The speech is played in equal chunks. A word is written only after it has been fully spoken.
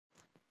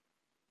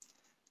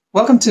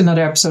Welcome to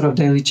another episode of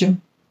Daily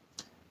Gym.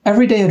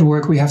 Every day at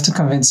work, we have to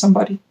convince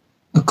somebody,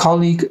 a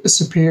colleague, a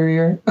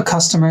superior, a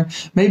customer,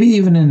 maybe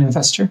even an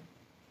investor.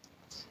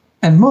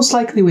 And most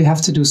likely we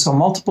have to do so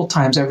multiple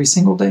times every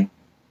single day.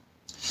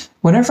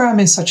 Whenever I'm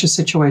in such a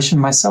situation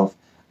myself,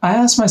 I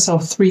ask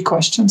myself three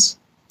questions.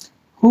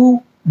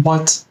 Who,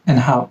 what, and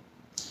how?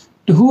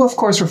 The who, of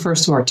course,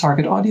 refers to our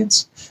target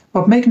audience.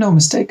 But make no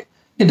mistake,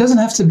 it doesn't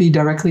have to be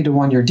directly the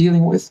one you're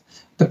dealing with,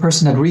 the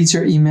person that reads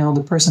your email,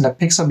 the person that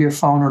picks up your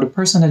phone, or the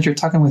person that you're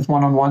talking with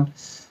one-on-one.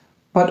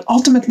 But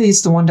ultimately,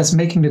 it's the one that's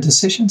making the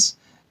decisions.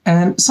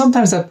 And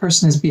sometimes that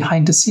person is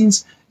behind the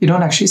scenes. You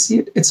don't actually see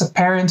it. It's a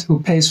parent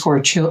who pays for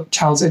a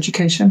child's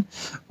education,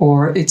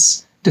 or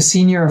it's the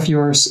senior of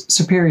your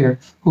superior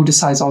who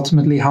decides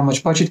ultimately how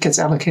much budget gets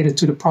allocated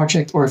to the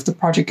project, or if the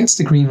project gets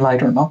the green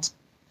light or not.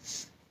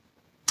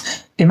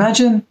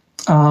 Imagine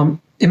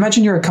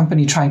you're a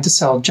company trying to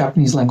sell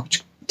Japanese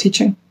language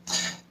teaching.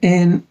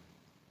 In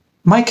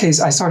my case,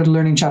 I started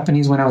learning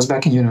Japanese when I was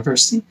back in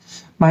university.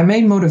 My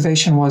main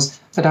motivation was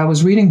that I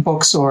was reading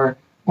books or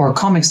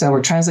comics that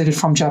were translated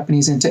from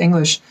Japanese into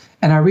English,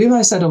 and I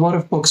realized that a lot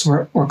of books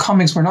or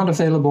comics were not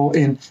available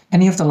in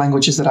any of the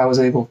languages that I was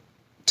able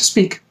to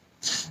speak.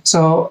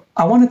 So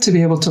I wanted to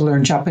be able to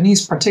learn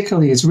Japanese,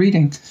 particularly as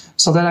reading,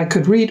 so that I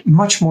could read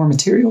much more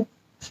material.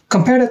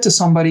 Compare that to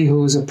somebody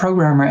who's a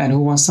programmer and who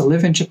wants to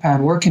live in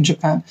Japan, work in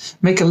Japan,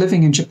 make a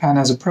living in Japan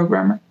as a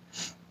programmer.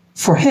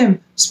 For him,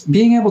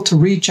 being able to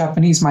read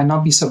Japanese might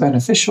not be so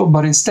beneficial,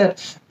 but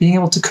instead, being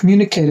able to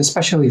communicate,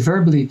 especially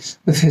verbally,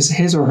 with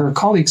his or her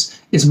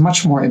colleagues is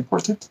much more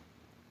important.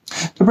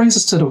 That brings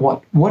us to the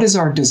what. What is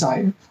our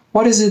desire?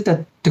 What is it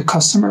that the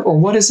customer, or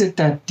what is it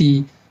that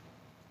the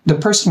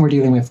person we're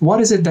dealing with, what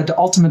is it that the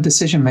ultimate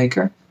decision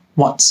maker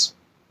wants?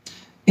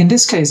 In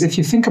this case, if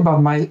you think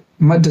about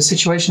the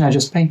situation I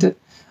just painted,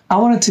 I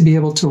wanted to be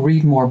able to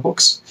read more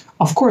books.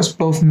 Of course,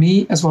 both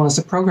me as well as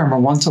the programmer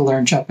want to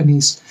learn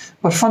Japanese,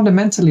 but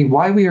fundamentally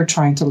why we are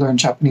trying to learn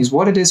Japanese,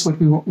 what it is what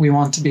we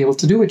want to be able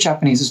to do with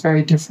Japanese is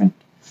very different.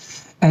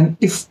 And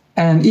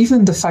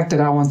even the fact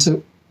that I want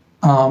to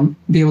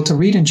be able to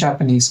read in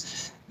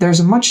Japanese, there's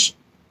a much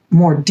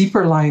more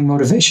deeper lying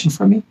motivation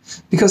for me,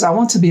 because I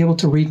want to be able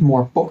to read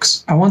more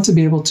books. I want to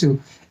be able to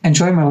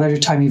enjoy my leisure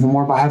time even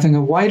more by having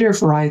a wider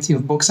variety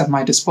of books at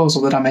my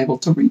disposal that I'm able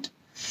to read.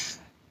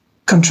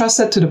 Contrast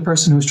that to the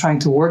person who's trying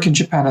to work in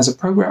Japan as a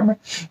programmer.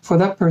 For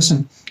that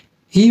person,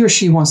 he or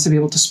she wants to be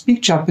able to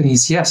speak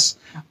Japanese, yes,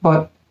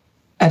 but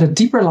at a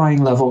deeper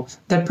lying level,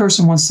 that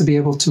person wants to be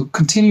able to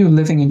continue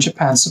living in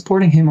Japan,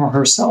 supporting him or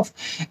herself,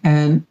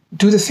 and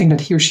do the thing that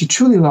he or she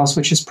truly loves,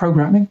 which is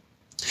programming.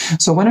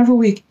 So whenever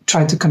we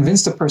try to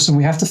convince the person,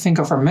 we have to think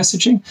of our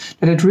messaging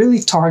that it really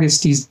targets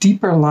these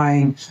deeper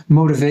lying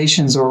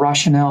motivations or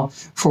rationale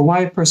for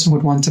why a person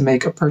would want to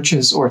make a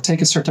purchase or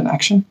take a certain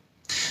action.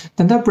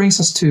 Then that brings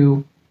us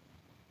to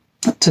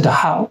the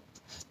how.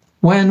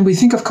 When we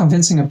think of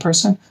convincing a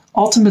person,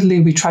 ultimately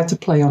we try to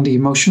play on the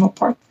emotional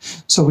part.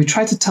 So we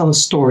try to tell a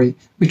story.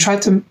 We try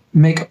to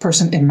make a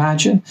person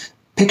imagine,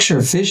 picture,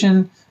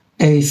 vision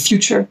a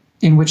future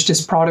in which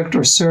this product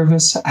or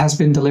service has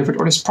been delivered,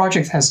 or this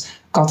project has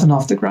gotten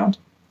off the ground.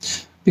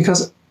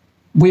 Because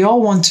we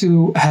all want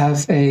to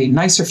have a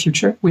nicer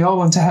future. We all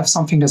want to have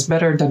something that's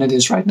better than it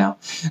is right now.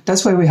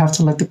 That's why we have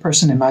to let the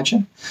person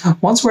imagine.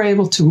 Once we're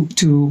able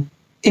to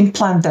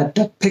implant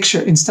that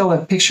picture, instill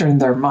that picture in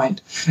their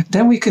mind,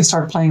 then we can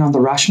start playing on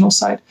the rational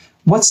side.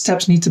 What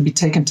steps need to be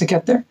taken to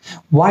get there?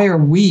 Why are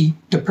we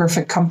the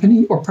perfect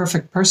company or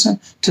perfect person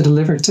to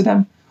deliver to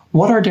them?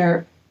 What are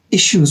their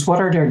issues? What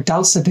are their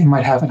doubts that they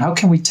might have? And how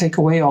can we take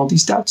away all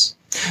these doubts?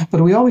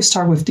 But we always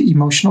start with the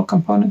emotional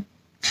component.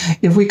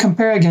 If we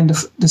compare again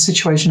the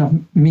situation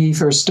of me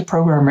versus the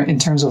programmer in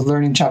terms of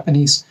learning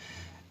Japanese,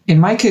 in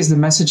my case, the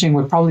messaging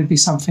would probably be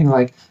something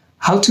like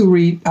how to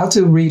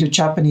read a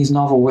Japanese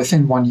novel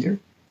within 1 year.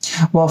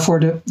 While for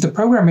the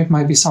programmer, it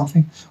might be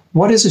something,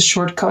 what is a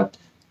shortcut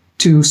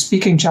to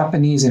speaking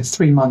Japanese in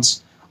 3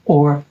 months?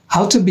 Or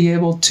how to be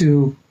able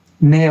to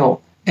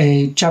nail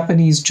a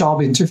Japanese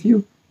job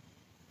interview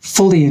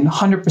fully in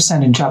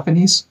 100% in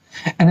Japanese.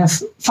 And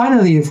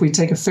finally, if we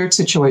take a third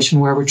situation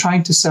where we're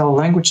trying to sell a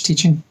language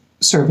teaching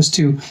service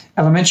to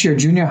elementary or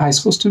junior high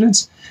school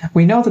students,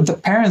 we know that the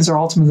parents are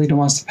ultimately the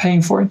ones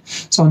paying for it.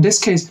 So in this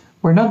case,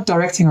 we're not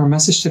directing our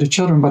message to the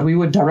children, but we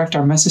would direct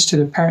our message to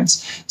the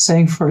parents,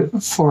 saying,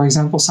 for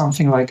example,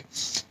 something like,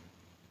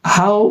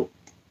 how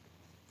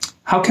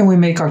can we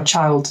make our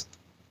child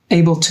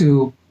able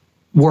to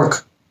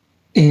work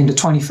in the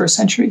 21st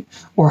century?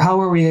 Or how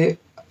are we,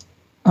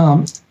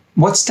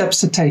 what steps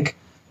to take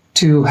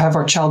to have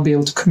our child be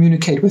able to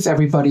communicate with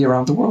everybody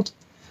around the world?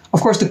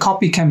 Of course, the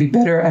copy can be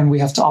better and we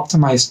have to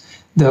optimize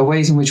the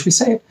ways in which we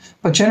say it.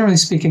 But generally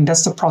speaking,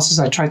 that's the process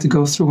I try to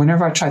go through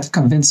whenever I try to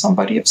convince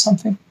somebody of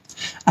something.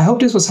 I hope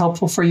this was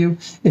helpful for you.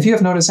 If you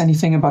have noticed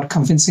anything about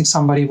convincing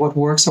somebody, what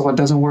works or what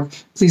doesn't work,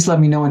 please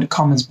let me know in the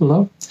comments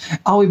below.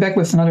 I'll be back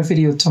with another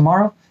video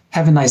tomorrow.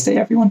 Have a nice day,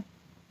 everyone.